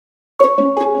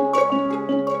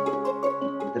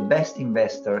best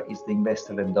investor is the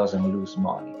investor that doesn't lose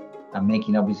money. I'm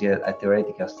making obviously a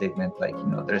theoretical statement, like,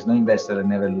 there's no investor that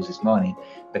never loses money,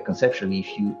 but conceptually,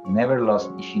 if you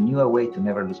knew a way to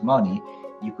never lose money,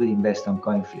 you could invest on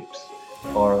coin flips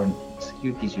or on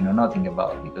securities you know nothing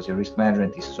about because your risk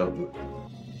management is so good.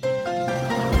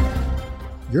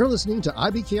 You're listening to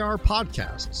IBKR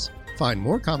Podcasts. Find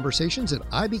more conversations at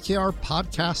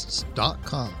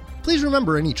ibkrpodcasts.com. Please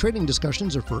remember, any trading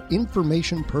discussions are for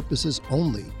information purposes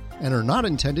only and are not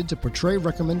intended to portray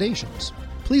recommendations.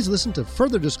 Please listen to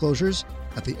further disclosures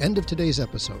at the end of today's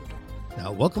episode.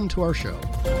 Now, welcome to our show.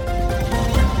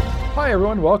 Hi,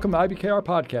 everyone. Welcome to IBKR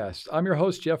Podcast. I'm your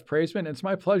host, Jeff Praisman, and it's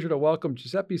my pleasure to welcome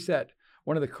Giuseppe Sett,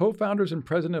 one of the co-founders and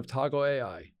president of Toggle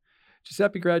AI.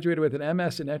 Giuseppe graduated with an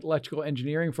MS in electrical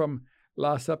engineering from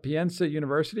La Sapienza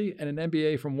University and an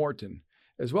MBA from Wharton,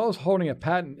 as well as holding a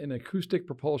patent in acoustic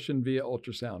propulsion via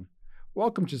ultrasound.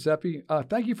 Welcome, Giuseppe.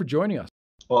 Thank you for joining us.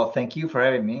 Well, thank you for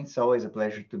having me. It's always a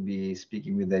pleasure to be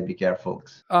speaking with the IBKR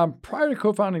folks. Prior to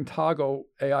co-founding Toggle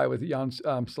AI with Jan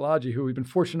Szilagyi, who we've been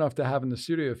fortunate enough to have in the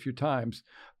studio a few times,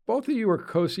 both of you were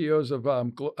co-CEOs of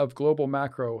Global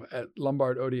Macro at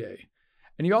Lombard Odier.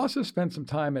 And you also spent some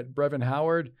time at Brevan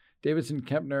Howard, Davidson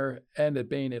Kempner, and at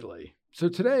Bain Italy. So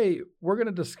today, we're going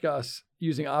to discuss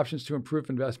using options to improve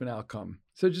investment outcome.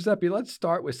 So Giuseppe, let's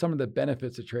start with some of the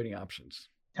benefits of trading options.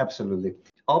 Absolutely.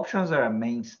 Options are a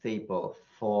main staple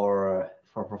for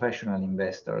professional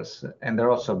investors, and they're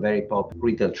also very popular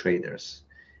retail traders.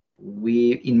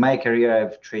 In my career,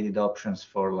 I've traded options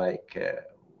for a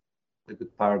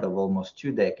good part of almost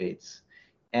 2 decades,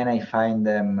 and I find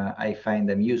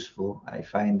them useful. I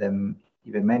find them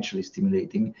even mentally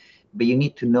stimulating, but you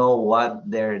need to know what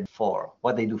they're for,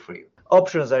 what they do for you.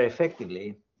 Options are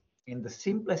effectively, in the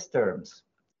simplest terms,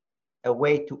 a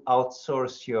way to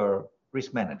outsource your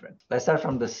risk management. Let's start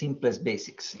from the simplest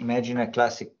basics. Imagine a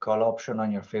classic call option on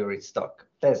your favorite stock,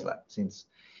 Tesla, since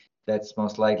that's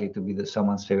most likely to be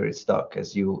someone's favorite stock.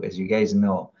 As you guys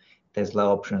know,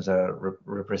 Tesla options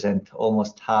represented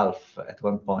almost half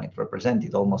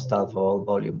of all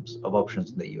volumes of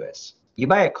options in the US. You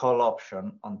buy a call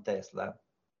option on Tesla,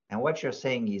 and what you're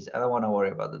saying is, I don't want to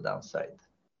worry about the downside.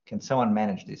 Can someone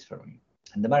manage this for me?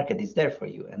 And the market is there for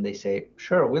you. And they say,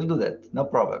 sure, we'll do that. No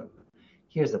problem.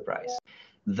 Here's the price.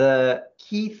 The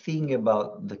key thing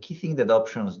that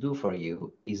options do for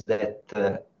you is that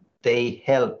they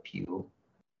help you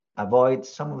avoid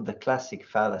some of the classic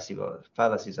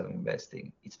fallacies of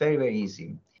investing. It's very, very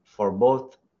easy for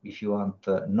both, if you want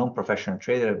non-professional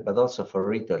traders, but also for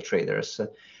retail traders,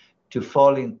 to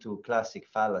fall into classic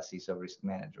fallacies of risk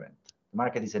management. The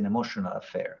market is an emotional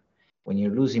affair. When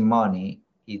you're losing money,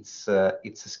 it's a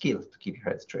skill to keep your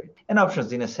head straight. And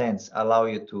options, in a sense, allow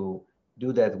you to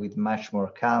do that with much more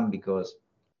calm because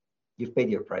you've paid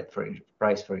your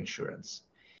price for insurance.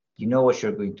 You know what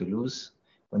you're going to lose.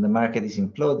 When the market is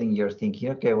imploding, you're thinking,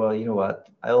 okay, well, you know what?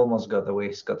 I almost got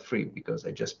away scot-free because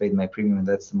I just paid my premium and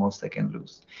that's the most I can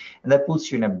lose. And that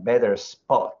puts you in a better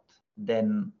spot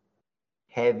than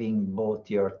having bought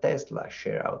your Tesla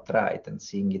share outright and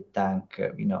seeing it tank,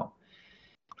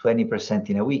 20%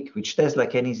 in a week, which Tesla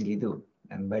can easily do.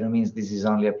 And by no means this is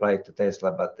only applied to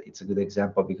Tesla, but it's a good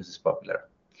example because it's popular.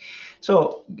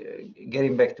 So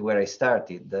getting back to where I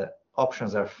started, the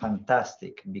options are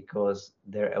fantastic because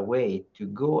they're a way to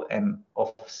go and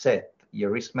offset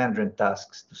your risk management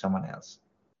tasks to someone else.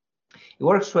 It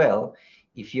works well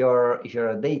if you're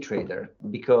a day trader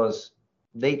because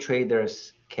day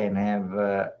traders can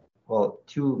have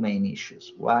two main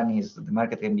issues. One is that the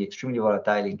market can be extremely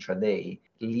volatile intraday,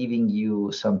 leaving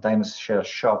you sometimes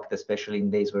shell-shocked, especially in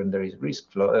days when there is news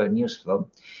flow.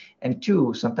 And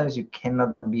two, sometimes you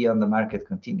cannot be on the market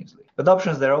continuously. But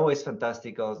options, they're always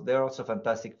fantastic. They're also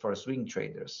fantastic for swing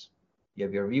traders. You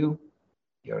have your view,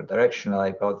 your directional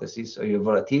hypothesis, or your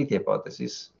volatility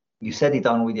hypothesis. You set it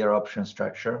on with your option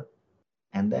structure,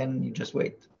 and then you just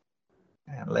wait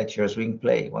and let your swing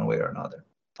play one way or another.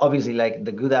 Obviously,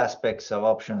 the good aspects of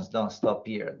options don't stop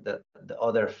here. The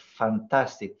other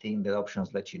fantastic thing that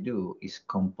options let you do is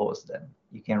compose them.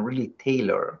 You can really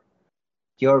tailor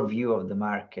your view of the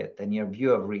market and your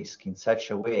view of risk in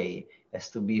such a way as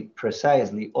to be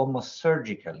precisely, almost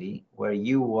surgically, where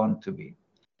you want to be.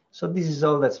 So this is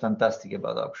all that's fantastic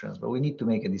about options, but we need to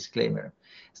make a disclaimer.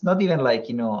 It's not even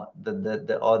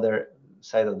the other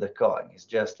side of the coin. It's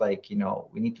just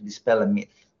we need to dispel a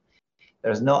myth.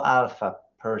 There's no alpha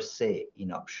per se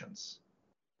in options,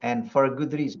 and for a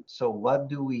good reason. So what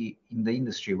do we, in the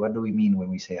industry, what do we mean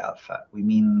when we say alpha? We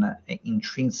mean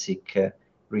intrinsic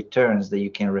returns that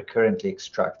you can recurrently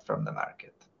extract from the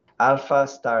market. Alpha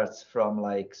starts from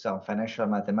like some financial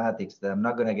mathematics that I'm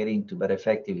not going to get into, but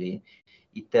effectively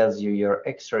it tells you your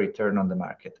extra return on the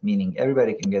market, meaning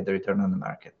everybody can get the return on the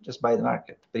market. Just buy the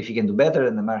market. But if you can do better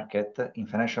than the market, in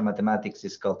financial mathematics,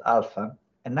 it's called alpha.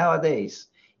 And nowadays,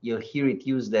 you'll hear it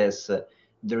used as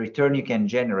the return you can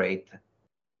generate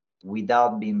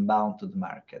without being bound to the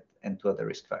market and to other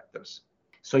risk factors.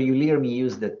 So you'll hear me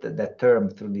use that term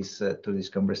through this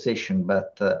conversation,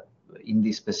 but in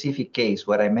this specific case,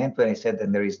 what I meant when I said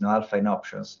that there is no alpha in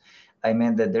options, I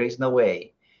meant that there is no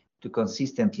way to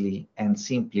consistently and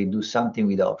simply do something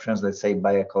with options, let's say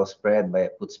buy a call spread, buy a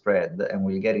put spread, and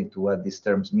we'll get into what these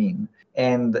terms mean,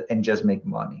 and just make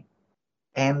money.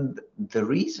 And the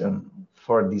reason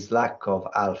for this lack of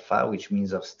alpha, which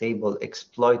means of stable,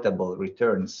 exploitable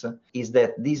returns, is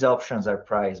that these options are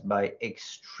priced by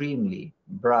extremely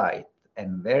bright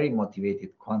and very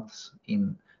motivated quants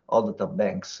in all the top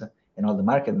banks and all the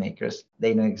market makers.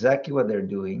 They know exactly what they're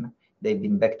doing. They've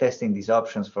been backtesting these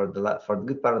options for the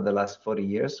good part of the last 40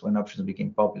 years when options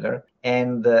became popular.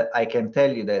 And I can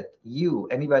tell you that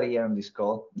anybody here on this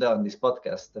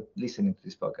podcast, listening to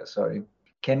this podcast,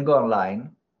 can go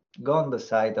online, go on the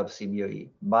site of CBOE,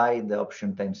 buy the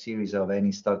option time series of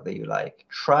any stock that you like.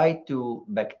 Try to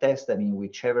backtest them in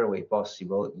whichever way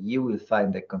possible. You will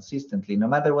find that consistently, no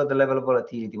matter what the level of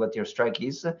volatility, what your strike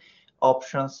is,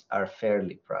 options are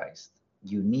fairly priced.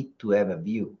 You need to have a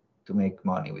view to make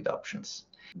money with options.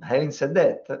 Having said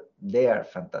that, they are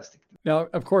fantastic. Now,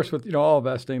 of course, with all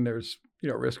investing, there's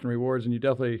risk and rewards, and you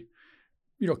definitely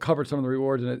covered some of the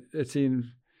rewards, and it seems,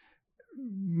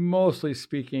 mostly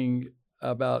speaking,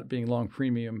 about being long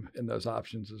premium in those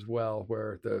options as well,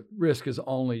 where the risk is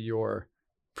only your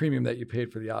premium that you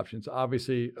paid for the options.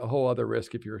 Obviously, a whole other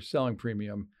risk if you're selling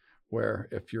premium, where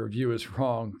if your view is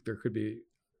wrong, there could be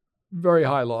very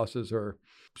high losses or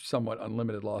somewhat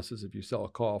unlimited losses if you sell a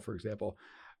call, for example.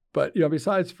 But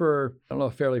besides for, I don't know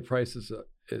if fairly priced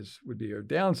would be a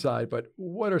downside, but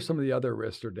what are some of the other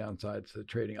risks or downsides to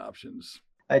trading options?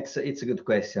 It's a good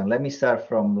question. Let me start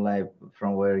from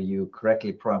where you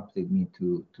correctly prompted me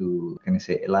to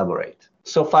elaborate.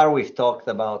 So far, we've talked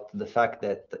about the fact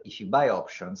that if you buy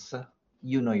options,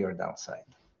 you know your downside.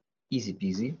 Easy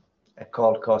peasy. A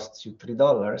call costs you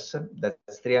 $3.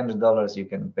 That's $300 you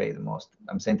can pay the most.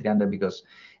 I'm saying 300 because,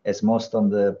 as most on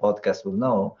the podcast will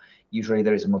know, usually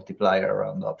there is a multiplier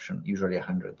around the option, usually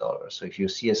 $100. So if you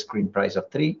see a screen price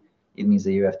of 3, it means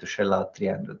that you have to shell out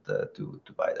 300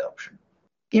 to buy the option.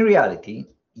 In reality,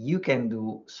 you can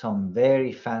do some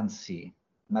very fancy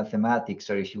mathematics,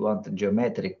 or if you want,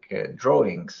 geometric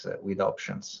drawings with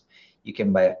options. You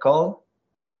can buy a call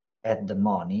at the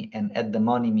money, and at the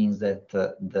money means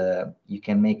that you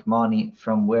can make money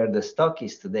from where the stock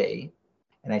is today.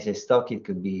 And I say stock, it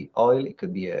could be oil, it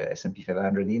could be a S&P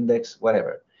 500 index,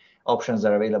 whatever. Options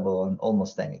are available on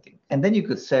almost anything. And then you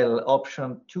could sell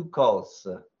option 2 calls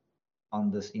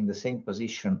in the same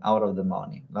position out of the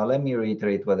money. Now let me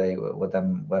reiterate what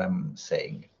I'm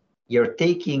saying. You're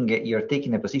taking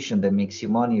a position that makes you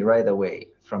money right away.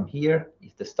 From here,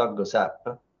 if the stock goes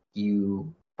up,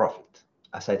 you profit,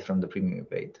 aside from the premium you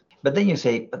paid. But then you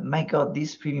say, but my God,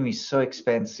 this premium is so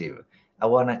expensive. I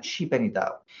want to cheapen it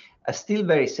out. A still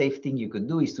very safe thing you could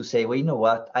do is to say, well, you know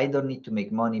what? I don't need to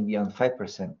make money beyond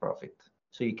 5% profit.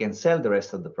 So you can sell the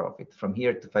rest of the profit. From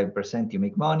here to 5%, you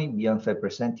make money. Beyond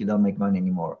 5%, you don't make money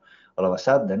anymore. All of a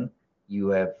sudden, you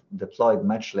have deployed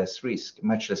much less risk,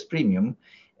 much less premium,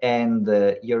 and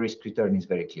your risk return is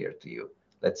very clear to you.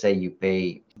 Let's say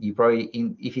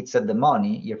if it's at the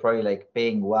money, you're probably like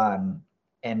paying 1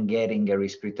 and getting a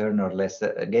risk return or less,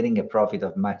 getting a profit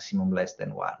of maximum less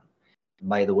than 1.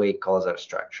 By the way, calls are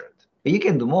structured. But you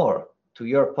can do more. To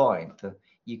your point,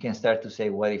 you can start to say,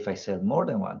 what if I sell more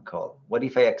than 1 call? What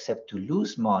if I accept to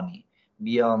lose money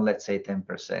beyond, let's say,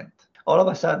 10%? All of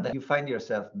a sudden, you find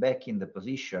yourself back in the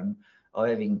position of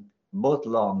having both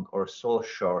long or so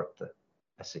short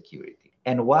a security.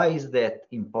 And why is that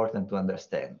important to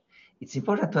understand? It's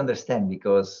important to understand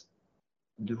because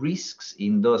the risks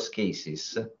in those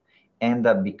cases end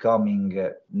up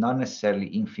becoming not necessarily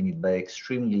infinite, but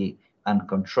extremely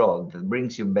uncontrolled. That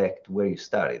brings you back to where you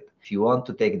started. If you want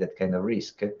to take that kind of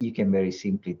risk, you can very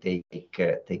simply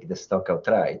take the stock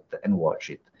outright and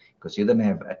watch it, because you don't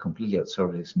have a completely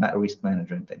outsourced risk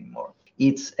management anymore.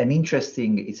 It's an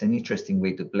interesting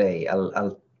way to play.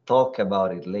 I'll talk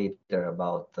about it later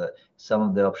about some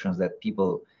of the options that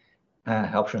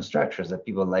option structures that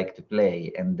people like to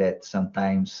play and that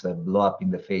sometimes blow up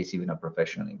in the face even of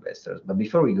professional investors. But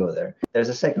before we go there, there's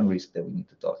a second risk that we need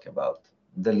to talk about: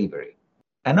 delivery.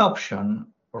 An option,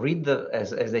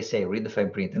 as they say, read the fine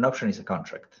print. An option is a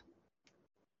contract.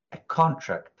 a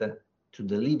contract to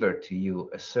deliver to you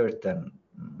a certain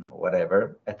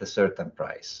whatever at a certain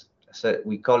price. So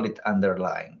we call it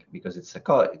underlying because it's a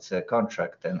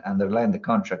contract, and underlying the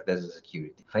contract as a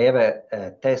security. If I have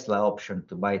a Tesla option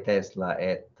to buy Tesla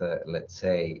at let's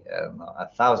say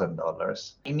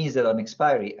 $1,000, it means that on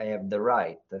expiry I have the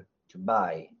right to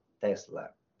buy Tesla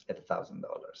at $1,000.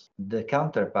 The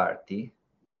counterparty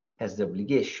has the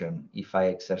obligation, if I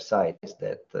exercise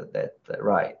that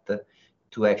right,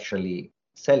 to actually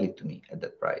sell it to me at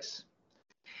that price.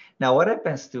 Now, what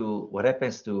happens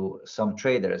to some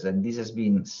traders, and this has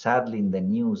been sadly in the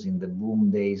news in the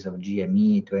boom days of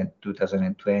GME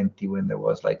 2020, when there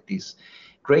was like this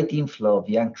great inflow of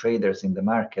young traders in the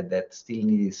market that still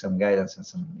needed some guidance and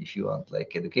some, if you want,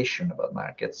 like education about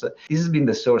markets. This has been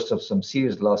the source of some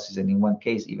serious losses, and in one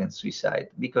case, even suicide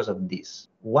because of this.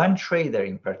 One trader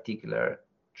in particular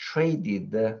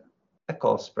traded a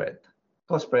call spread.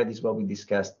 Call spread is what we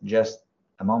discussed just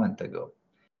a moment ago.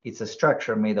 It's a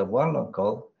structure made of one long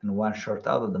call and one short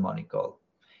out of the money call.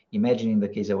 Imagine in the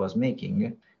case I was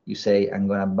making, you say, I'm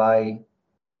going to buy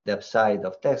the upside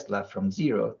of Tesla from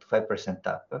 0 to 5%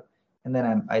 up, and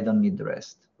then I don't need the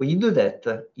rest. When you do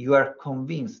that, you are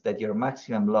convinced that your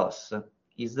maximum loss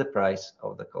is the price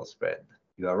of the call spread.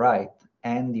 You are right,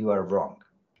 and you are wrong.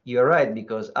 You are right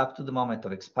because up to the moment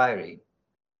of expiry,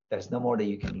 there's no more that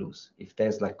you can lose. If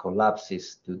Tesla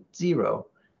collapses to 0,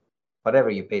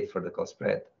 whatever you paid for the call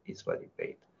spread is what you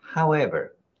paid.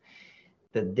 However,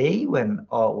 the day when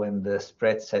the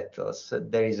spread settles,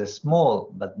 there is a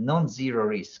small but non-zero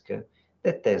risk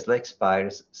that Tesla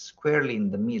expires squarely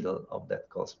in the middle of that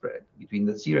call spread, between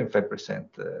the 0 and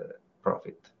 5%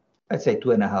 profit. I'd say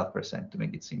 2.5% to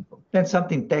make it simple. Then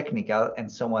something technical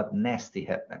and somewhat nasty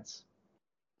happens.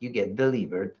 You get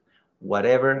delivered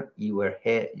whatever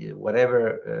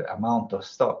amount of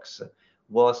stocks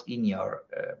was in your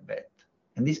bet.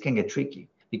 And this can get tricky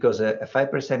because a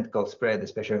 5% call spread,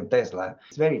 especially on Tesla,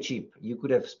 it's very cheap. You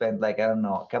could have spent like, I don't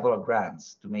know, a couple of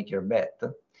grands to make your bet.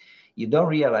 You don't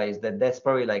realize that that's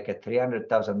probably like a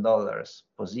 $300,000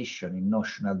 position in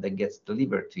notional that gets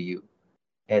delivered to you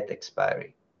at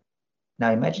expiry.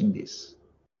 Now imagine this.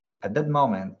 At that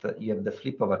moment, you have the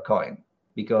flip of a coin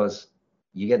because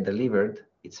you get delivered,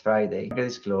 it's Friday, market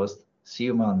is closed, see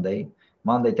you Monday.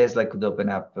 Monday, Tesla could open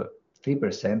up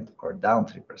 3% or down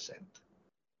 3%.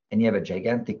 And you have a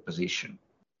gigantic position.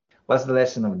 What's the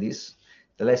lesson of this?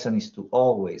 The lesson is to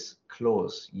always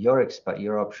close your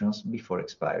options before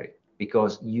expiry,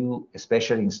 because you,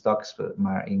 especially in stock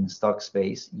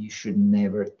space, you should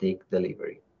never take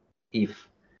delivery,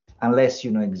 unless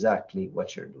you know exactly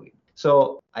what you're doing.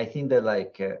 So I think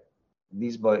that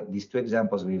these two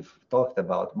examples we've talked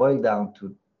about boil down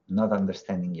to not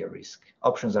understanding your risk.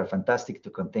 Options are fantastic to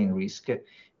contain risk,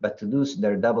 but to do so,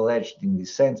 they're double-edged in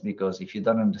this sense, because if you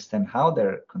don't understand how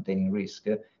they're containing risk,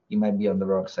 you might be on the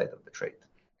wrong side of the trade.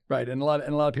 Right, and a lot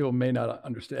of people may not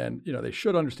understand. They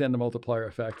should understand the multiplier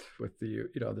effect with the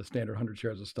the standard 100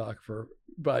 shares of stock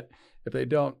but if they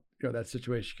don't, that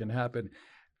situation can happen.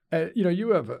 You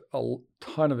have a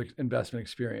ton of investment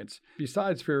experience.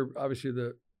 Besides for obviously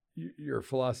your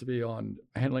philosophy on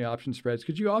handling option spreads,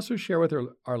 could you also share with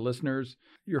our listeners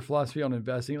your philosophy on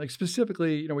investing? Like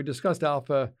specifically, we discussed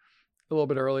alpha a little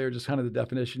bit earlier, just kind of the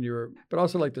definition but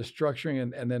also like the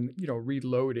structuring and then,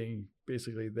 reloading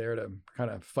basically there to kind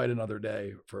of fight another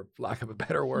day, for lack of a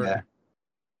better word. Yeah.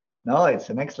 No, it's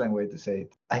an excellent way to say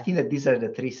it. I think that these are the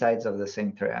three sides of the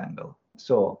same triangle.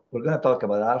 So we're going to talk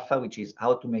about alpha, which is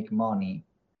how to make money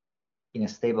in a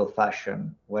stable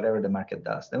fashion, whatever the market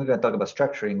does. Then we're going to talk about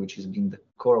structuring, which has been the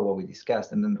core of what we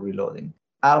discussed, and then reloading.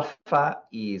 Alpha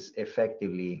is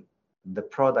effectively the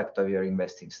product of your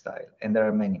investing style, and there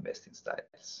are many investing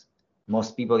styles.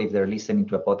 Most people, if they're listening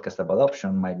to a podcast about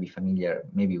option, might be familiar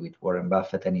maybe with Warren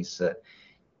Buffett and his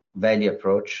value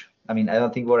approach. I mean, I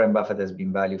don't think Warren Buffett has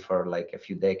been value for like a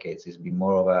few decades. He's been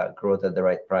more of a growth at the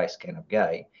right price kind of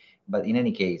guy. But in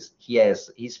any case,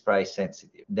 he's price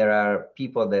sensitive. There are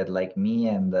people that, like me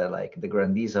and like the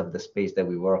grandees of the space that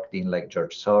we worked in, like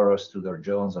George Soros, Tudor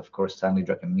Jones, of course, Stanley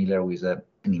Druckenmiller, who is an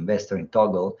investor in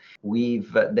Toggle. We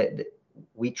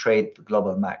trade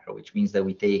global macro, which means that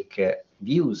we take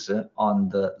views on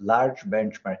the large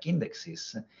benchmark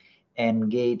indexes and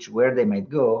gauge where they might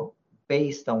go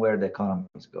based on where the economy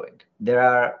is going. There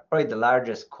are probably the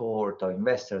largest cohort of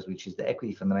investors, which is the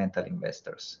equity fundamental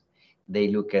investors. They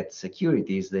look at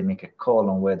securities, they make a call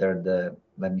on whether the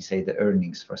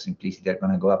earnings, for simplicity, are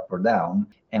going to go up or down,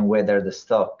 and whether the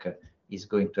stock is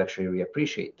going to actually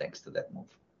reappreciate thanks to that move.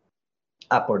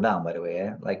 Up or down, by the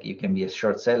way, like you can be a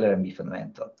short seller and be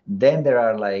fundamental. Then there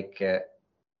are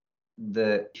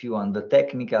if you want, the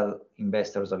technical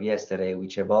investors of yesterday,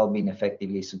 which have all been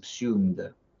effectively subsumed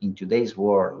in today's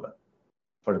world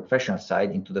for the professional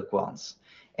side into the quants.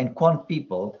 And quant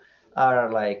people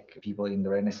are like people in the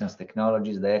Renaissance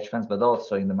technologies, the hedge funds, but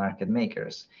also in the market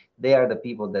makers. They are the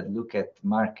people that look at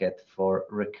market for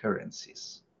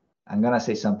recurrencies. I'm going to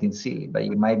say something silly, but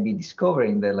you might be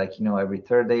discovering that, like, every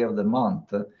third day of the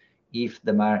month, if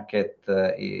the market,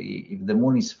 if the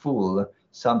moon is full,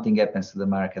 something happens to the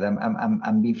market.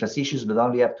 I'm being facetious, but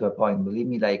only up to a point. Believe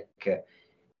me, like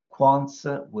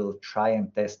quants will try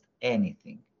and test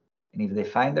anything. And if they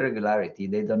find the regularity,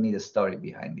 they don't need a story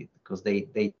behind it because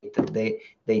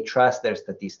they trust their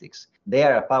statistics. They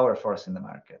are a power force in the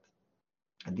market.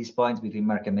 At this point, between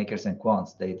market makers and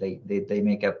quants, they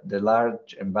make up the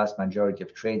large and vast majority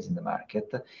of trades in the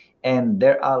market, and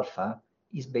their alpha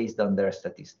is based on their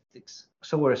statistics.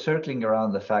 So we're circling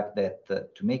around the fact that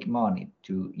to make money,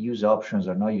 to use options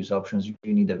or not use options, you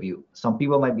need a view. Some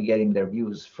people might be getting their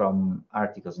views from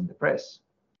articles in the press.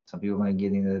 Some people might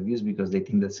get in the views because they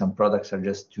think that some products are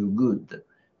just too good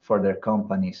for their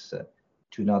companies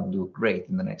to not do great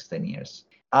in the next 10 years.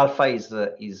 Alpha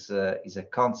is a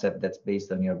concept that's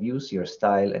based on your views, your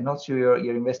style, and also your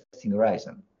investing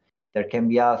horizon. There can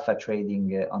be alpha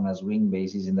trading on a swing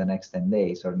basis in the next 10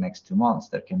 days or next 2 months.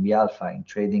 There can be alpha in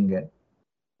trading,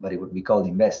 what it would be called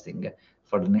investing,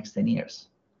 for the next 10 years.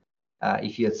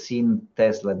 If you had seen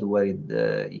Tesla do what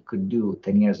it could do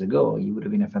 10 years ago, you would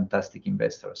have been a fantastic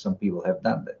investor. Some people have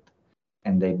done that,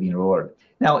 and they've been rewarded.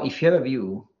 Now, if you have a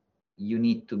view, you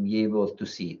need to be able to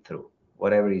see it through,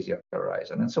 whatever is your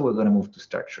horizon. And so we're going to move to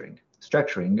structuring.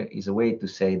 Structuring is a way to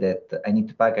say that I need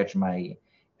to package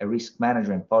a risk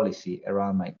management policy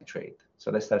around my trade.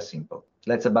 So let's start simple.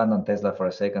 Let's abandon Tesla for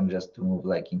a second just to move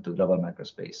like into global macro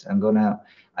space.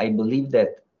 I believe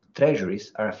that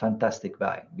treasuries are a fantastic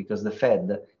buy because the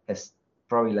Fed has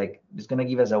probably it's going to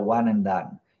give us a one and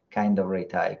done kind of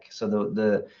rate hike. So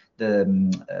the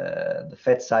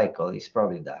Fed cycle is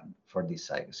probably done for this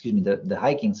cycle. Excuse me, the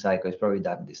hiking cycle is probably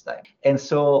done this time. And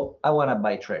so I want to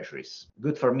buy treasuries.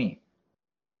 Good for me.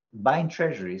 Buying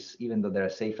treasuries, even though they're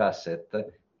a safe asset,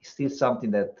 is still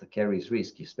something that carries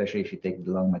risk, especially if you take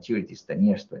the long maturities, 10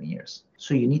 years, 20 years.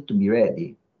 So you need to be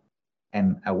ready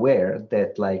and aware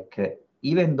that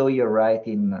even though you're right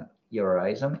in your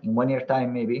horizon, in 1 year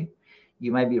time maybe,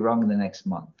 you might be wrong in the next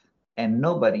month. And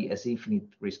nobody has infinite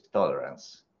risk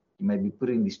tolerance. You might be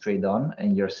putting this trade on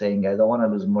and you're saying, I don't want to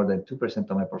lose more than 2%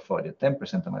 of my portfolio,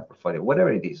 10% of my portfolio,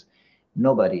 whatever it is.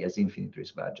 Nobody has infinite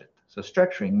risk budget. So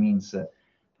structuring means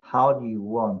how do you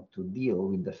want to deal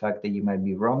with the fact that you might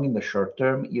be wrong in the short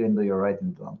term, even though you're right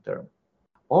in the long term,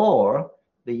 or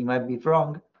that you might be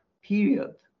wrong,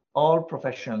 period. All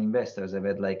professional investors have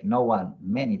had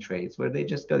many trades where they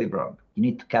just got it wrong. You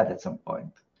need to cut at some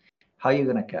point. How are you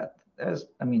going to cut? There's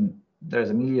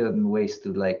a million ways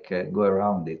to go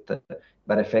around it,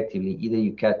 but effectively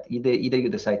either you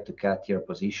decide to cut your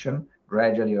position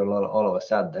gradually or all of a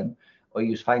sudden, or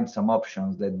you find some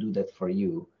options that do that for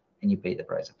you and you pay the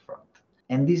price up front.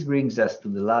 And this brings us to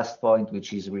the last point,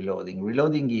 which is reloading.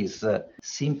 Reloading is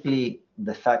simply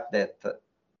the fact that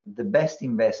the best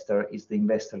investor is the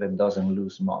investor that doesn't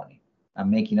lose money. I'm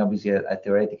making obviously a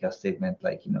theoretical statement,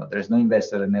 there's no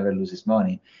investor that never loses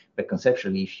money. But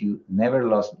conceptually, if you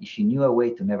knew a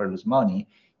way to never lose money,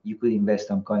 you could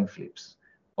invest on coin flips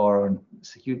or on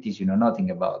securities you know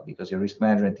nothing about because your risk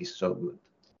management is so good.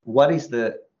 What is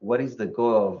the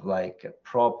goal of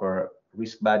proper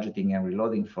risk budgeting and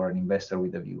reloading for an investor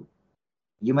with a view?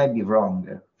 You might be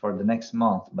wrong for the next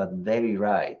month, but very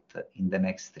right in the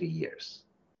next 3 years.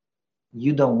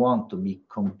 You don't want to be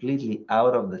completely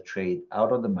out of the trade,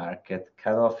 out of the market,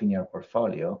 cut off in your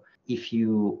portfolio if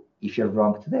you're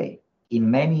wrong today. In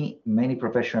many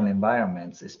professional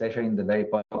environments, especially in the very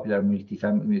popular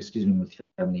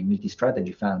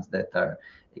multi-strategy funds that are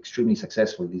extremely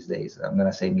successful these days, I'm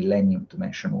going to say Millennium to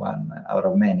mention one out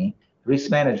of many, risk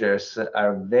managers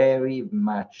are very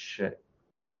much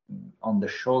on the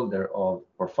shoulder of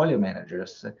portfolio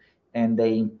managers, and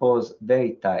they impose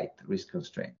very tight risk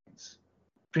constraints.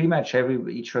 Pretty much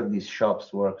each of these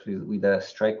shops works with a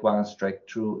strike one, strike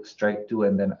two,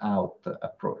 and then out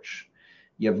approach.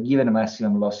 You have given a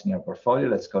maximum loss in your portfolio,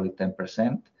 let's call it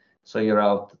 10%. So you're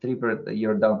out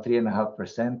you're down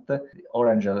 3.5%,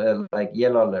 orange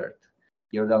yellow alert.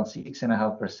 You're down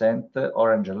 6.5%,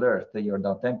 orange alert. You're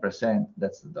down 10%,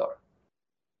 that's the door.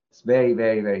 It's very,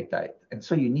 very, very tight. And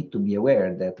so you need to be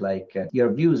aware that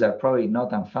your views are probably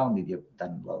not unfounded. You've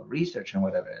done a lot of research and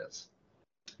whatever else.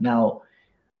 Now,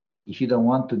 If you don't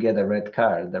want to get a red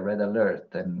card, a red alert,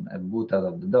 and boot out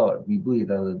of the door, be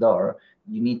booted out of the door,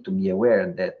 you need to be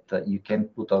aware that you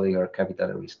can't put all your capital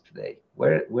at risk today.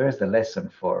 Where's the lesson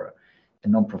for a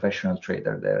non-professional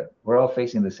trader there? We're all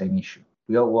facing the same issue.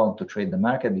 We all want to trade the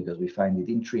market because we find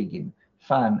it intriguing,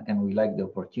 fun, and we like the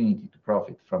opportunity to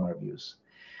profit from our views.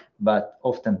 But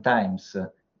oftentimes,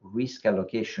 risk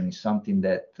allocation is something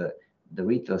that the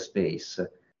retail space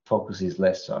focuses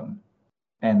less on.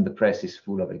 And the press is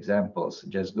full of examples.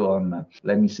 Just go on,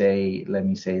 let me say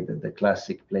that the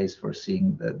classic place for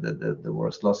seeing the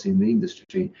worst loss in the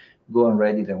industry, go on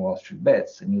Reddit and Wall Street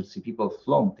Bets, and you'll see people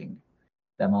flaunting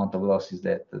the amount of losses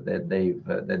that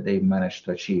they've managed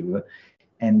to achieve.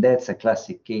 And that's a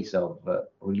classic case of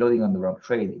reloading on the wrong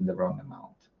trade in the wrong amount.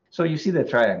 So you see the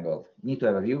triangle. You need to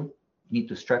have a view, you need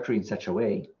to structure it in such a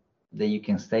way that you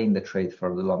can stay in the trade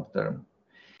for the long term.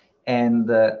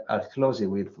 And I'll close it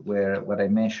with what I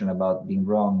mentioned about being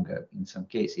wrong in some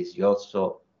cases.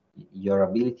 Your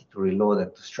ability to reload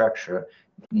and to structure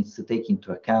needs to take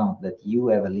into account that you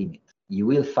have a limit. You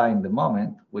will find the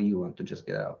moment where you want to just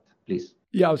get out. Please.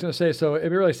 Yeah, I was going to say, so it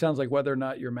really sounds like whether or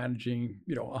not you're managing,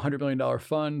 a $100 million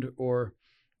fund or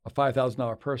a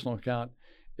 $5,000 personal account,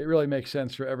 it really makes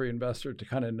sense for every investor to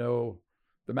kind of know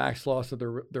the max loss that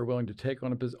they're willing to take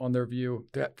on their view.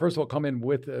 First of all, come in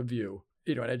with a view,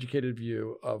 an educated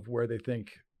view of where they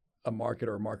think a market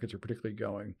or markets are particularly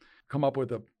going. Come up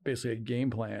with basically a game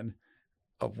plan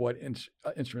of what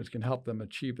instruments can help them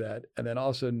achieve that, and then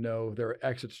also know their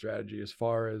exit strategy as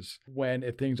far as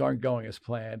if things aren't going as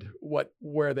planned,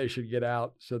 where they should get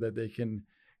out so that they can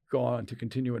go on to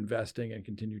continue investing and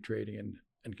continue trading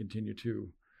and continue to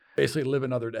basically live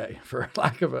another day, for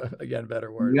lack of a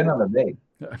better word. Another day,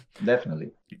 definitely.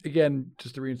 Again,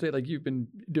 just to reinstate, like you've been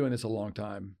doing this a long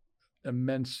time,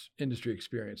 immense industry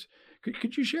experience.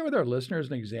 Could you share with our listeners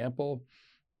an example,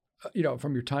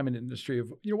 from your time in the industry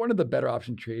of, one of the better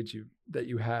option trades that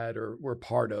you had or were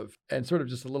part of, and sort of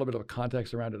just a little bit of a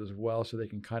context around it as well, so they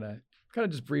can kind of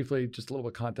just briefly, just a little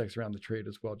bit of context around the trade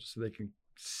as well, just so they can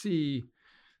see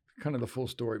kind of the full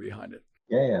story behind it.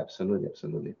 Yeah,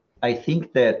 absolutely. I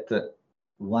think that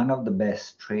one of the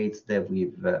best trades that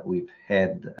we've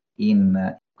had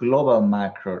in global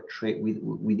macro trade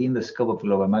within the scope of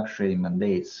global macro trading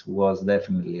mandates was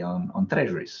definitely on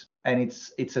treasuries. And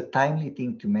it's a timely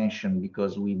thing to mention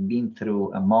because we've been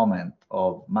through a moment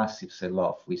of massive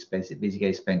sell-off. We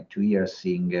basically spent 2 years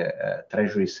seeing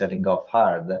treasuries selling off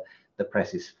hard. The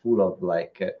press is full of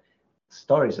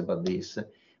stories about this.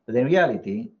 But in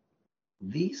reality,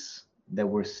 this that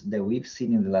we've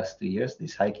seen in the last 2 years,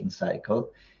 this hiking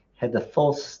cycle, had a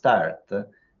false start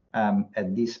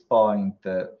at this point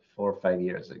 4 or 5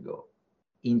 years ago.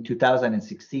 In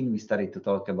 2016, we started to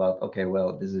talk about, okay,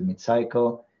 well, this is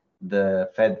mid-cycle. The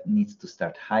Fed needs to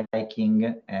start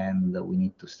hiking, and we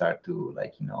need to start to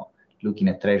looking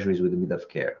at treasuries with a bit of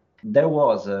care. There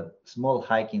was a small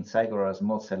hiking cycle or a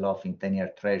small sell-off in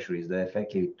 10-year treasuries that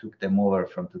effectively took them over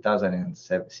from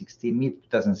 2016,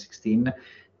 mid-2016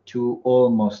 to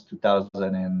almost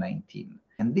 2019.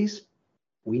 And this,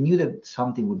 we knew that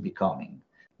something would be coming.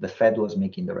 The Fed was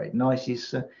making the right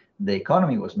noises. The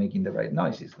economy was making the right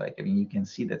noises. You can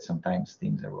see that sometimes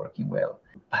things are working well.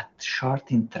 But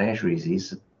shorting treasuries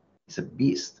is a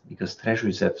beast because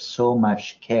treasuries have so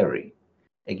much carry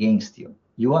against you.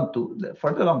 You want to,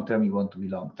 for the long term, you want to be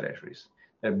long treasuries.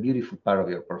 They're a beautiful part of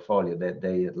your portfolio. That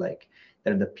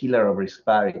they're the pillar of risk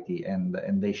parity, and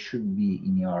they should be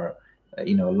in your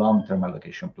long-term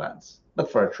allocation plans.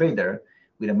 But for a trader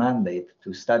with a mandate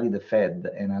to study the Fed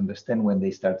and understand when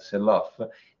they start to sell off,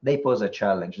 they pose a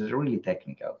challenge. It's really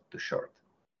technical to short.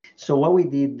 So what we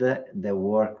did that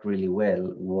worked really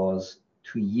well was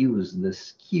to use the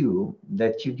skew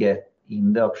that you get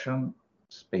in the option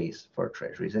space for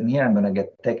treasuries. And here I'm going to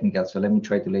get technical, so let me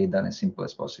try to lay it down as simple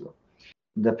as possible.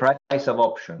 The price of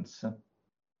options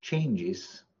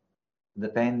changes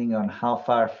depending on how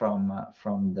far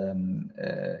from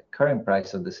the current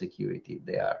price of the security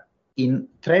they are. In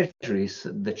treasuries,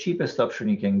 the cheapest option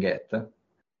you can get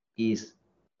is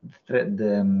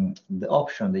the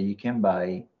option that you can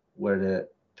buy where the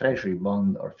treasury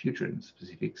bond or future in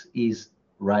specifics is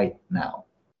right now.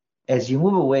 As you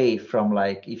move away from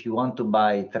if you want to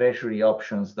buy treasury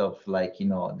options of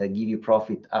that give you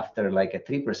profit after a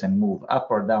 3% move up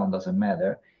or down, doesn't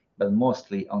matter, but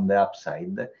mostly on the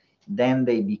upside, then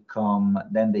they become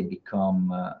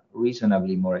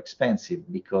reasonably more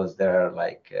expensive because there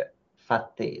are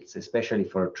fat tails, especially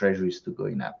for treasuries to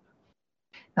going up.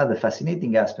 Now, the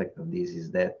fascinating aspect of this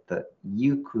is that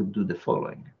you could do the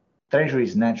following.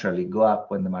 Treasuries naturally go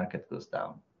up when the market goes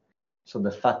down. So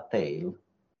the fat tail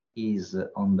is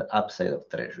on the upside of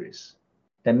treasuries.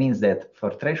 That means that for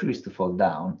treasuries to fall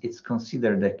down, it's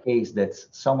considered a case that's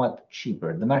somewhat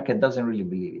cheaper. The market doesn't really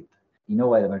believe it. You know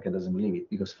why the market doesn't believe it?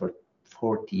 Because for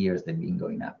 40 years they've been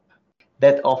going up.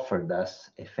 That offered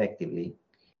us effectively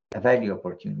a value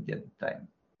opportunity at the time.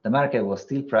 The market was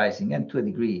still pricing, and to a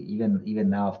degree, even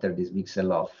now after this big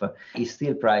sell-off, is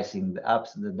still pricing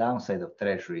the downside of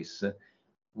treasuries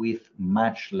with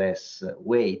much less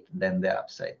weight than the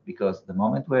upside. Because the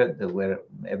moment where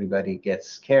everybody gets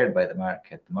scared by the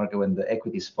market when the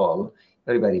equities fall,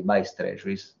 everybody buys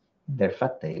treasuries, their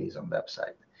fat tail is on the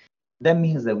upside. That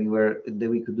means that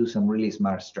we could do some really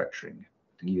smart structuring.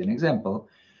 To give you an example,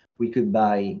 we could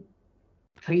buy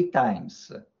three put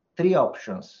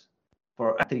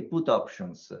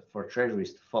options for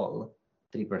treasuries to fall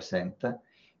 3%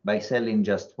 by selling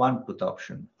just one put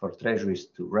option for treasuries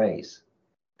to raise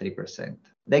 3%.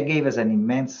 That gave us an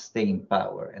immense staying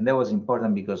power, and that was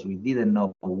important because we didn't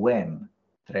know when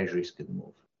treasuries could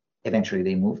move. Eventually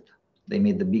they moved. They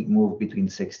made the big move between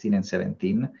 16 and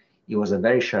 17. It was a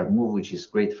very sharp move, which is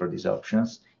great for these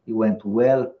options. It went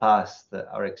well past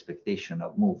our expectation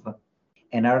of move,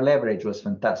 and our leverage was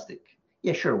fantastic.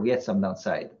 Yeah, sure, we had some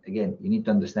downside. Again, you need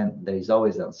to understand there is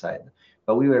always downside,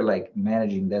 but we were like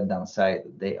managing that downside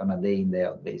on a day in, day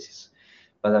out basis.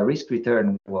 But our risk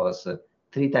return was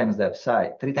 3 times the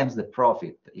upside, 3 times the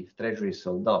profit if treasuries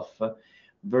sold off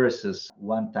versus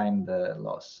 1 time the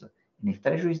loss. And if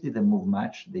treasuries didn't move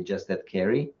much, they just had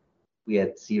carry, we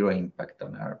had 0 impact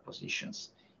on our positions.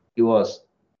 It was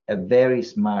a very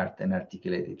smart and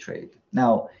articulated trade.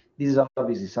 Now, this is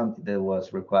obviously something that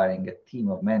was requiring a team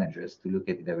of managers to look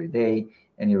at it every day,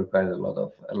 and it required a lot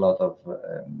of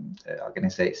how can I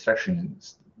say, structuring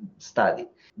study.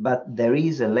 But there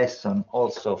is a lesson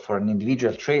also for an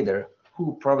individual trader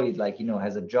who probably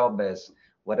has a job as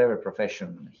whatever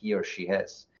profession he or she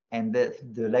has. And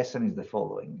the lesson is the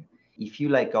following. If you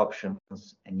like options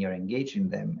and you're engaged in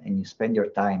them and you spend your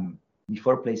time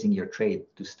before placing your trade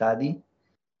to study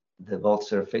the vault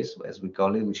surface, as we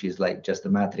call it, which is like just the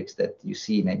matrix that you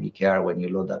see in ABKR when you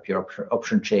load up your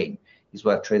option chain, is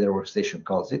what Trader Workstation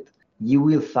calls it, you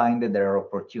will find that there are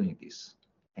opportunities.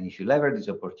 And if you leverage these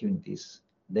opportunities,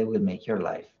 they will make your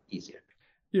life easier.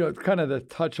 Kind of the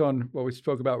touch on what we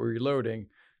spoke about reloading.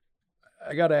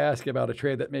 I got to ask about a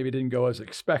trade that maybe didn't go as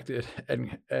expected,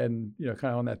 and kind of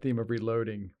on that theme of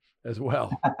reloading as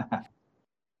well.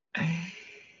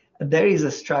 There is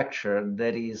a structure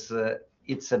that is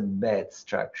it's a bad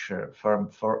structure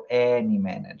for any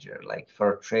manager, like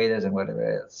for traders and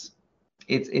whatever else.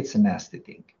 It's a nasty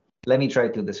thing. Let me try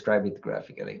to describe it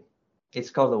graphically. It's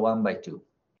called a 1x2.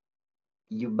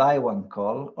 You buy one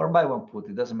call or buy one put,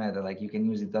 it doesn't matter. Like you can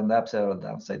use it on the upside or the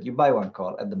downside. You buy one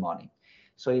call at the money.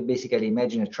 So you basically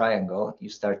imagine a triangle. You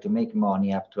start to make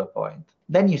money up to a point.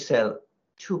 Then you sell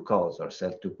 2 calls or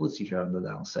sell 2 puts if you're on the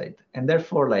downside. And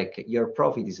therefore, like your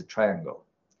profit is a triangle.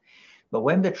 But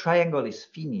when the triangle is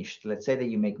finished, let's say that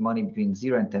you make money between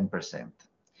 0 and 10%.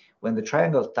 When the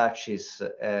triangle touches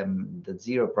the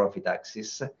 0 profit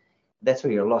axis, that's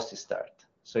where your losses start.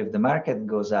 So if the market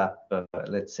goes up,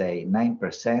 let's say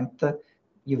 9%,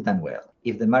 you've done well.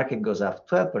 If the market goes up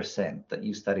 12%,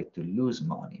 you started to lose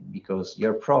money because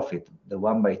your profit, the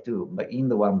 1x2, but in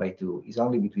the 1x2 is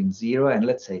only between 0 and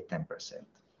let's say 10%.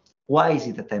 Why is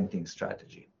it a tempting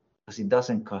strategy? Because it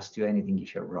doesn't cost you anything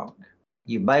if you're wrong.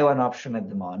 You buy one option at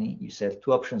the money, you sell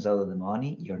 2 options out of the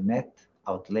money, your net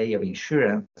outlay of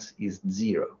insurance is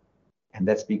 0. And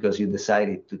that's because you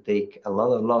decided to take a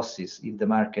lot of losses if the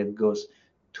market goes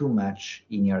too much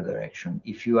in your direction,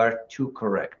 if you are too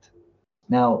correct.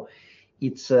 Now,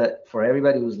 it's for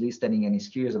everybody who's listening and is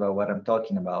curious about what I'm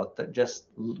talking about,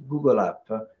 just Google up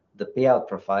the payout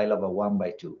profile of a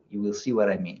 1x2. You will see what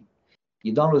I mean.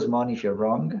 You don't lose money if you're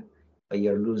wrong, but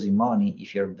you're losing money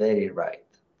if you're very right.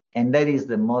 And that is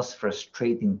the most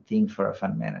frustrating thing for a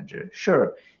fund manager.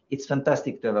 Sure, it's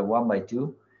fantastic to have a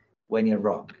 1x2 when you're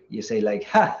wrong. You say like,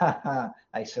 ha,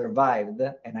 I survived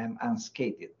and I'm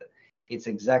unscathed. It's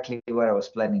exactly what I was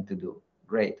planning to do.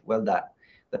 Great, well done.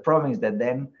 The problem is that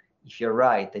then if you're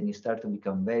right and you start to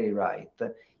become very right,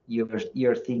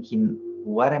 you're thinking,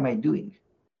 what am I doing?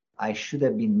 I should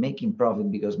have been making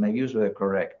profit because my views were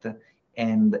correct.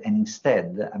 And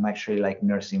instead, I'm actually like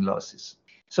nursing losses.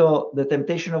 So the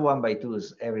temptation of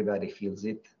 1x2s, everybody feels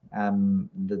it.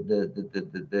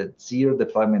 The 0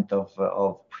 deployment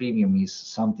of premium is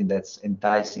something that's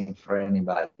enticing for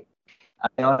anybody.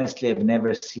 I honestly have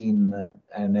never seen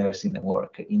them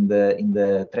work. In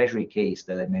the treasury case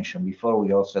that I mentioned before,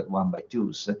 we also had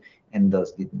 1x2s, and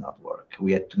those did not work.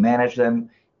 We had to manage them,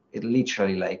 it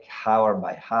literally like hour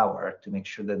by hour to make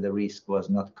sure that the risk was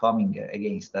not coming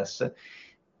against us.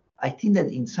 I think that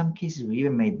in some cases we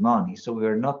even made money, so we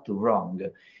were not too wrong.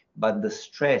 But the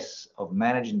stress of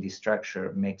managing this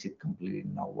structure makes it completely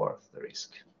not worth the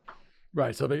risk.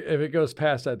 Right. So if it goes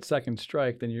past that second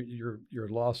strike, then your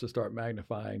losses start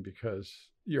magnifying because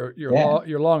your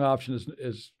long option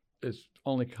is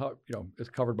only is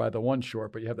covered by the one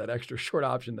short, but you have that extra short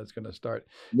option that's going to start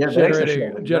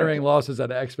generating losses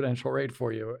at an exponential rate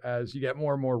for you as you get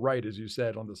more and more right, as you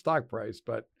said, on the stock price,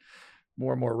 but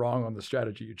more and more wrong on the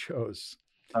strategy you chose.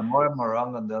 And more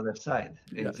wrong on the other side.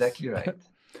 Yes. Exactly right.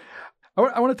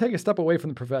 I want to take a step away from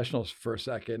the professionals for a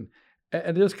second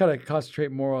and just kind of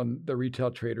concentrate more on the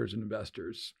retail traders and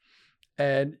investors.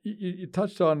 And you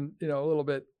touched on, a little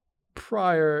bit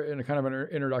prior in a kind of an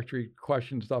introductory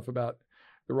question stuff about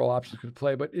the role options could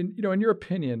play. But in your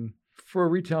opinion, for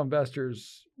retail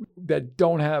investors that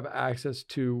don't have access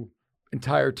to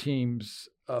entire teams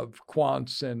of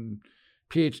quants and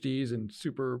PhDs and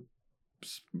super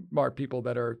smart people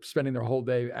that are spending their whole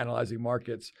day analyzing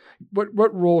markets,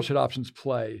 what role should options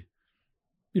play,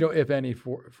 if any,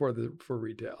 for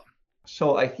retail?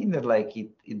 So I think that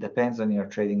it depends on your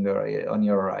trading on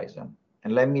your horizon.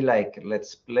 And let's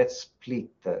split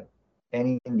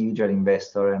any individual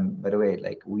investor. And by the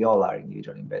way, we all are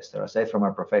individual investors. Aside from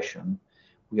our profession,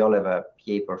 we all have a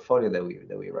PA portfolio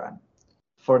that we run.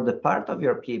 For the part of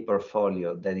your PA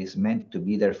portfolio that is meant to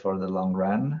be there for the long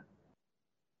run,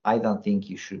 I don't think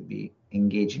you should be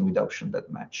engaging with options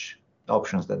that match.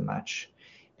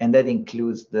 And that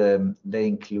includes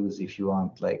if you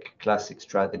want classic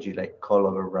strategy like call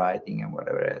overwriting and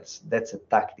whatever else. That's a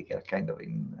tactical kind of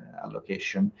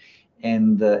allocation.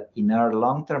 And in our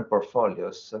long-term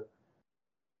portfolios,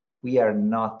 we are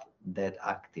not that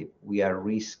active. We are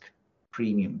risk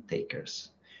premium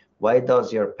takers. Why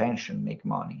does your pension make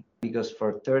money? Because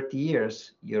for 30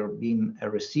 years, you've been a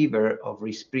receiver of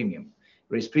risk premium.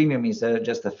 Risk premium is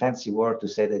just a fancy word to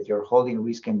say that you're holding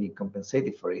risk and being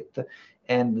compensated for it.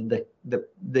 And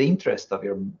the interest of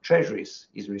your treasuries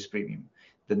is risk premium.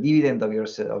 The dividend of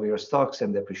your stocks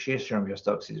and the appreciation of your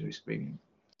stocks is risk premium.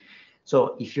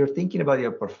 So if you're thinking about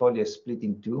your portfolio split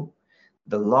in two,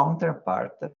 the long-term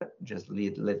part, just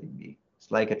let it be.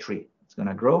 It's like a tree. It's going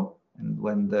to grow. And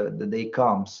when the day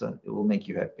comes, it will make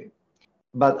you happy.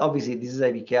 But obviously, this is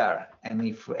IBKR. And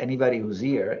if anybody who's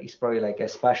here is probably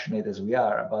as passionate as we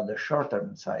are about the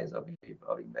short-term size of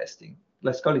investing,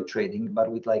 let's call it trading, but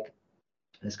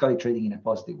let's call it trading in a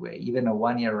positive way. Even a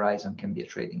 1 year horizon can be a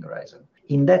trading horizon.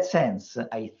 In that sense,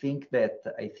 I think that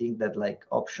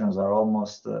options are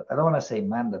almost, I don't want to say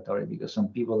mandatory, because some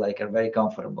people are very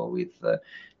comfortable with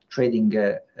trading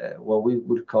what we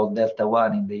would call Delta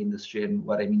One in the industry. And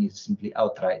what I mean is simply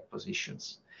outright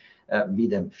positions. Be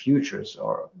them futures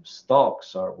or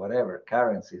stocks or whatever,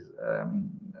 currencies.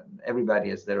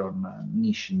 Everybody has their own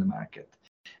niche in the market.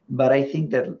 But I think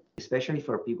that especially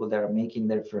for people that are making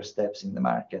their first steps in the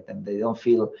market and they don't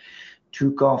feel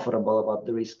too comfortable about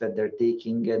the risk that they're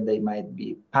taking and they might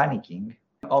be panicking,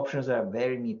 options are a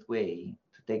very neat way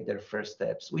to take their first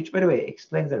steps, which, by the way,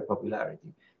 explains their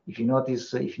popularity. If you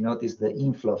notice the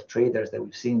inflow of traders that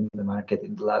we've seen in the market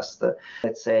in the last,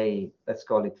 let's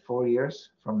call it 4 years,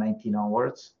 from 19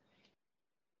 onwards,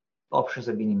 options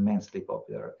have been immensely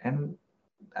popular. And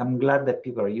I'm glad that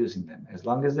people are using them. As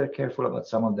long as they're careful about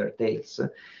some of their tails,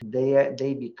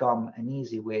 they become an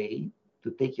easy way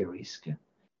to take a risk,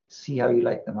 see how you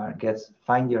like the markets,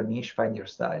 find your niche, find your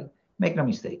style. Make no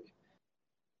mistake.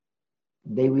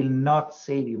 They will not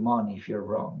save you money if you're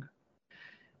wrong,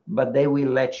 but they will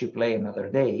let you play another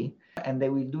day, and they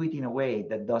will do it in a way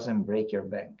that doesn't break your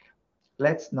bank.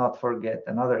 Let's not forget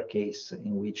another case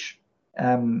in which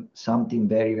something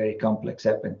very, very complex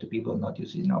happened to people not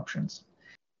using options.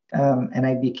 And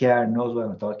IBKR knows what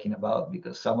I'm talking about,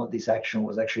 because some of this action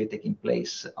was actually taking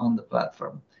place on the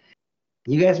platform.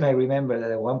 You guys may remember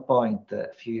that at one point a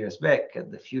few years back,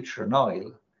 the future on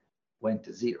oil went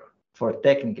to zero for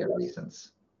technical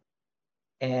reasons.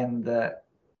 And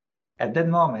at that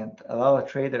moment, a lot of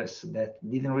traders that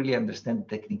didn't really understand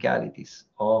the technicalities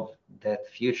of that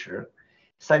future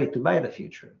started to buy the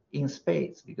future in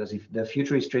spades, because if the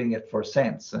future is trading at 4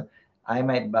 cents, I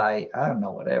might buy, I don't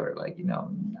know, whatever,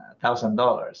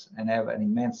 $1,000 and have an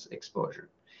immense exposure.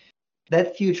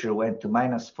 That future went to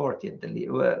minus 40 at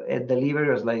delivery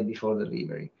or slightly before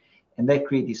delivery. And that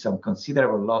created some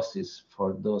considerable losses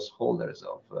for those holders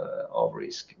of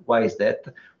risk. Why is that?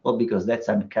 Well, because that's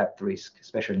uncapped risk,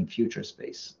 especially in future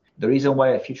space. The reason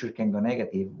why a future can go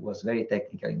negative was very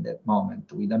technical in that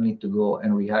moment. We don't need to go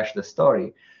and rehash the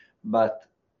story, but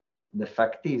the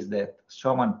fact is that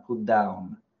someone put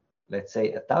down let's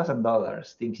say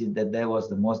 $1,000, thinking that that was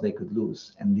the most they could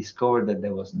lose, and discovered that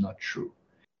that was not true.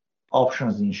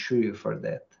 Options insure you for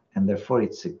that, and therefore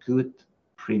it's a good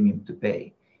premium to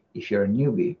pay if you're a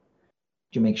newbie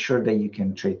to make sure that you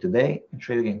can trade today and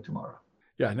trade again tomorrow.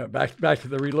 Yeah, no, back to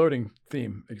the reloading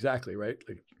theme. Exactly, right?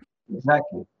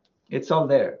 Exactly. It's all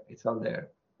there. It's all there.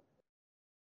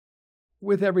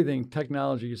 With everything,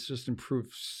 technology has just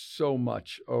improved so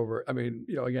much over, again,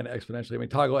 exponentially.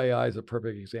 Toggle AI is a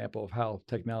perfect example of how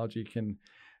technology can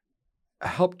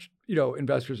help,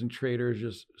 investors and traders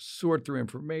just sort through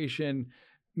information,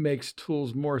 makes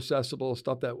tools more accessible,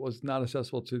 stuff that was not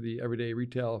accessible to the everyday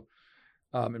retail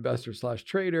investor /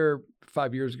 trader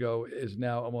 5 years ago is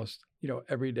now almost,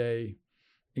 every day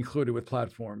included with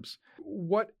platforms.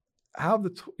 How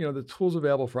the tools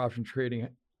available for option trading,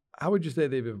 how would you say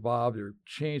they've evolved or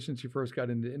changed since you first got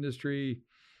into the industry?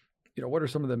 What are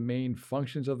some of the main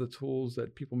functions of the tools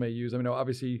that people may use?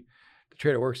 Obviously, the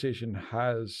Trader Workstation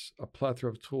has a plethora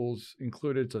of tools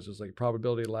included, such as like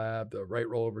Probability Lab, the Right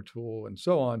Rollover tool, and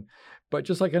so on. But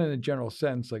just like in a general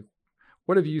sense, like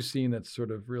what have you seen that's sort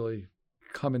of really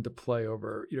come into play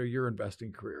over your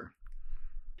investing career?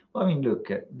 Well,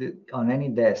 look, on any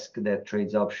desk that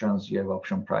trades options, you have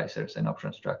option pricers and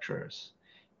option structurers.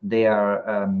 They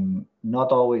are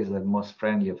not always the most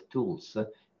friendly of tools,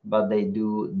 but they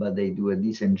do a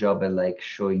decent job at like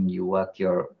showing you what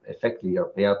your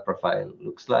payout profile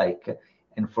looks like.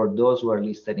 And for those who are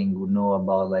listening who know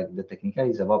about like the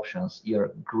technicalities of options,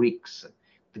 your Greeks.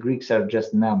 The Greeks are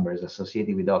just numbers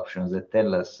associated with options that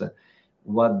tell us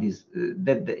what this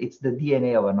it's the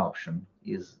DNA of an option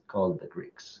is called the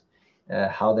Greeks.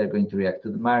 How they're going to react to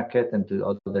the market and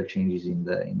to other changes in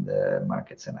the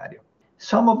market scenario.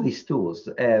 Some of these tools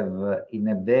have, in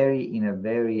a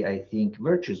very, I think,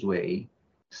 virtuous way,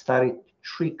 started to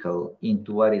trickle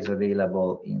into what is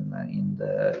available in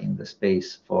the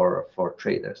space for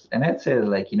traders. And I'd say,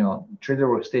 like, Trader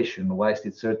Workstation, whilst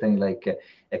it's certainly like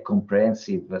a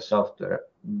comprehensive software,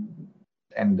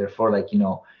 and therefore, like,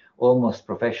 almost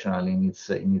professional in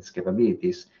its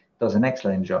capabilities, does an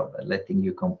excellent job at letting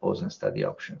you compose and study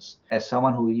options. As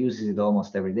someone who uses it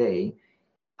almost every day,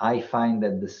 I find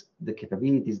that the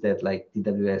capabilities that like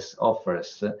TWS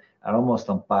offers are almost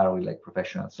on par with like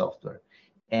professional software,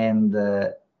 and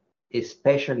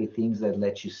especially things that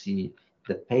let you see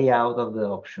the payout of the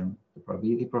option, the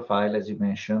probability profile, as you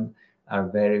mentioned, are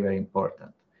very, very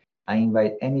important. I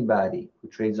invite anybody who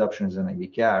trades options on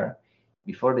IBKR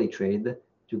before they trade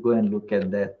to go and look at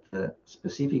that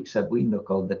specific sub-window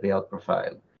called the payout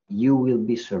profile. You will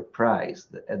be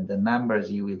surprised at the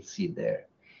numbers you will see there.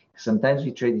 Sometimes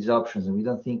we trade these options and we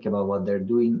don't think about what they're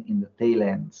doing in the tail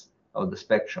ends of the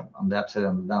spectrum, on the upside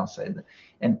and the downside.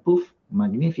 And poof,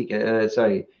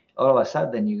 all of a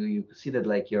sudden you see that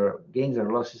like your gains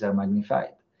or losses are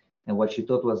magnified. And what you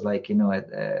thought was like, a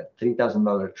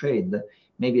 $3,000 trade,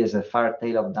 maybe has a far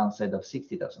tail of downside of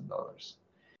 $60,000.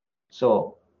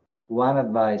 So one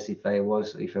advice, if I were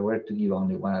to give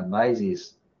only one advice,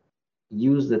 is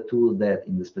use the tool that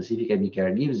in the specific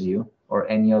IBKR gives you, or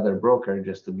any other broker,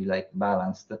 just to be like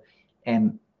balanced,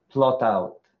 and plot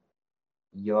out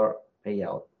your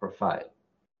payout profile.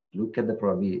 Look at the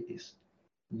probabilities.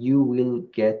 You will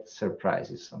get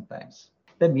surprises sometimes.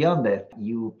 Then beyond that,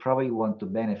 you probably want to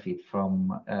benefit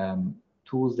from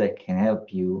tools that can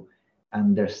help you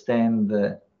understand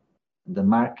the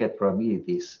market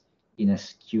probabilities in a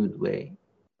skewed way.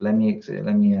 Let me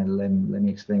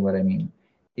explain what I mean.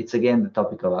 It's again the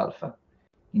topic of alpha.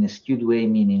 In a skewed way,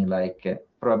 meaning like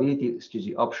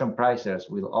option pricers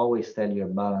will always tell you a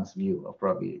balanced view of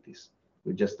probabilities.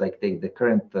 We just like take the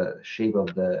current shape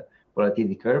of the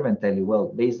volatility curve and tell you, well,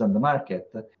 based on the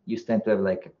market, you tend to have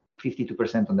like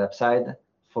 52% on the upside,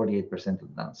 48% on the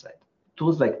downside.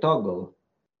 Tools like Toggle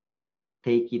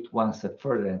take it one step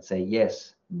further and say,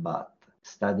 yes, but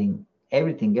studying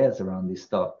everything else around this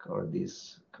stock or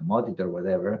this commodity or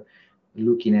whatever,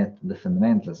 looking at the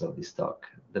fundamentals of the stock,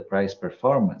 the price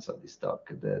performance of the stock,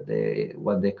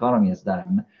 what the economy has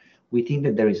done, we think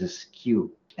that there is a skew,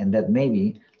 and that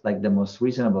maybe like the most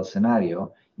reasonable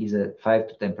scenario is a 5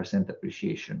 to 10%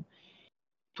 appreciation.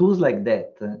 Tools like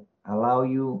that allow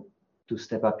you to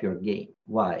step up your game.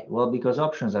 Why? Well, because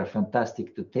options are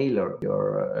fantastic to tailor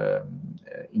your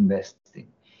investing.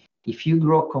 If you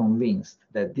grow convinced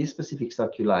that this specific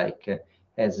stock you like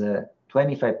has a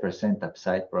 25%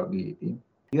 upside probability,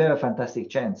 you have a fantastic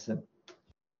chance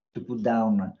to put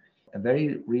down a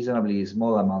very reasonably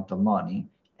small amount of money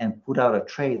and put out a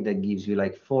trade that gives you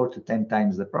like 4 to 10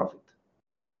 times the profit.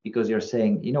 Because you're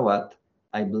saying, you know what,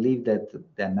 I believe that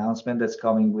the announcement that's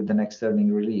coming with the next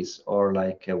earning release, or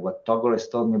like what Toggle has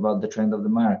told me about the trend of the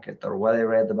market, or what I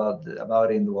read about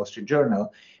it in the Wall Street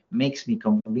Journal, makes me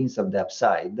convinced of the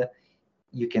upside.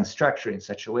 You can structure it in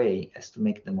such a way as to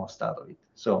make the most out of it.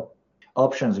 So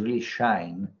options really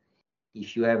shine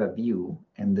if you have a view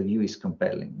and the view is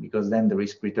compelling, because then the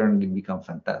risk return will become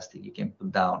fantastic. You can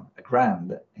put down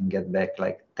 $1,000 and get back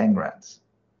like 10 grands,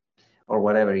 or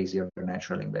whatever is your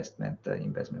natural investment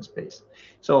space.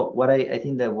 So what I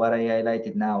think that what I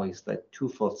highlighted now is the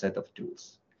twofold set of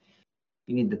tools.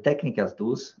 You need the technical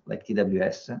tools like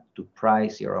TWS to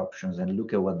price your options and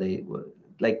look at what they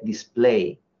like,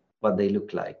 display what they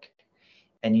look like.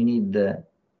 And you need the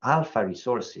alpha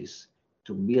resources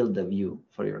to build a view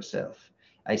for yourself.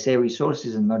 I say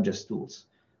resources and not just tools.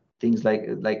 Things like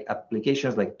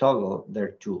applications like Toggle,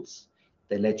 they're tools.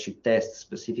 They let you test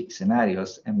specific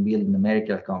scenarios and build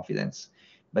numerical confidence.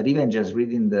 But even just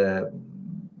reading the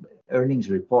earnings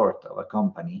report of a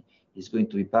company is going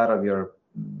to be part of your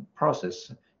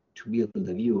process to build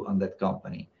the view on that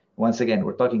company. Once again,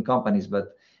 we're talking companies,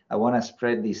 but I want to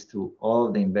spread this to all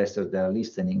of the investors that are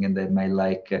listening and that might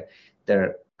like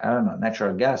their, I don't know,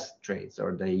 natural gas trades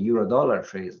or the euro dollar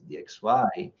trades, the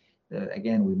XY.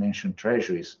 Again, we mentioned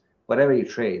treasuries. Whatever you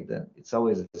trade, it's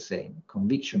always the same: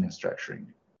 conviction and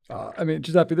structuring.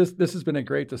 Giuseppe, this has been a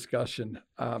great discussion.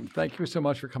 Thank you so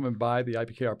much for coming by the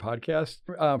IBKR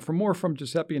podcast. For more from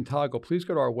Giuseppe and Toggle, please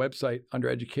go to our website under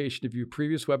education to view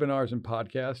previous webinars and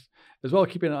podcasts, as well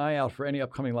as keeping an eye out for any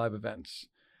upcoming live events.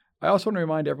 I also want to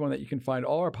remind everyone that you can find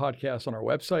all our podcasts on our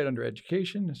website under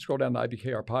education. Scroll down to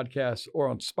IBKR podcasts, or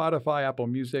on Spotify, Apple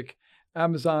Music,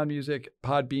 Amazon Music,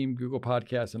 Podbeam, Google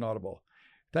Podcasts, and Audible.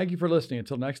 Thank you for listening.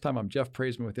 Until next time, I'm Jeff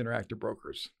Praisman with Interactive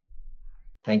Brokers.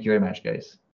 Thank you very much,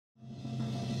 guys.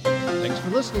 Thanks for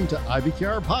listening to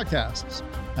IBKR Podcasts.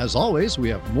 As always, we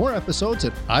have more episodes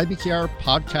at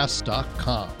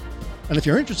ibkrpodcasts.com. And if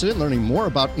you're interested in learning more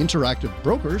about Interactive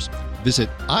Brokers, visit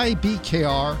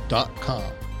ibkr.com.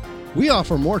 We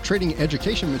offer more trading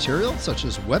education material, such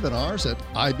as webinars at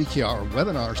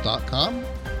ibkrwebinars.com,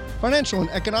 financial and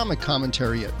economic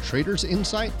commentary at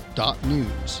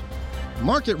tradersinsight.news,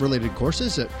 market-related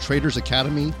courses at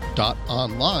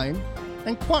tradersacademy.online,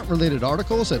 and quant-related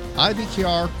articles at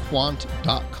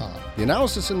ibkrquant.com. The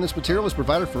analysis in this material is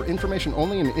provided for information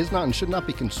only and is not and should not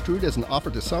be construed as an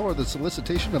offer to sell or the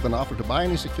solicitation of an offer to buy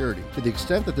any security. To the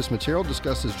extent that this material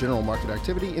discusses general market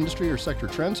activity, industry or sector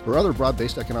trends, or other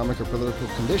broad-based economic or political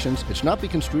conditions, it should not be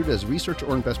construed as research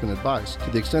or investment advice. To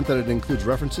the extent that it includes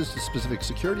references to specific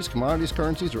securities, commodities,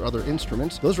 currencies, or other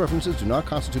instruments, those references do not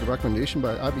constitute a recommendation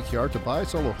by IBKR to buy,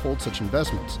 sell, or hold such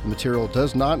investments. The material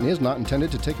does not and is not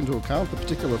intended to take into account the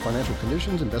particular financial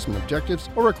conditions, investment objectives,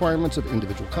 or requirements of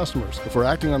individual customers. Before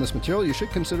acting on this material, you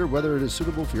should consider whether it is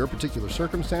suitable for your particular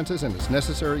circumstances and, if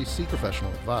necessary, seek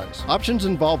professional advice. Options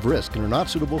involve risk and are not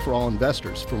suitable for all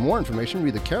investors. For more information,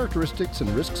 read the Characteristics and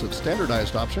Risks of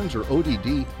Standardized Options, or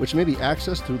ODD, which may be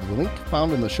accessed through the link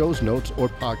found in the show's notes or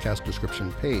podcast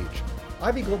description page.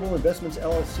 Ivy Global Investments,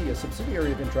 LLC, a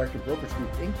subsidiary of Interactive Brokers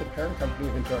Group, Inc., the parent company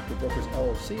of Interactive Brokers,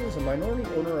 LLC, is a minority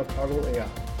owner of Toggle AI.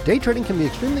 Day trading can be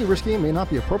extremely risky and may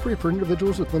not be appropriate for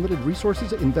individuals with limited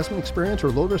resources, investment experience, or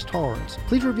low risk tolerance.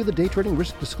 Please review the day trading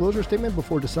risk disclosure statement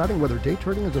before deciding whether day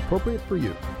trading is appropriate for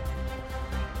you.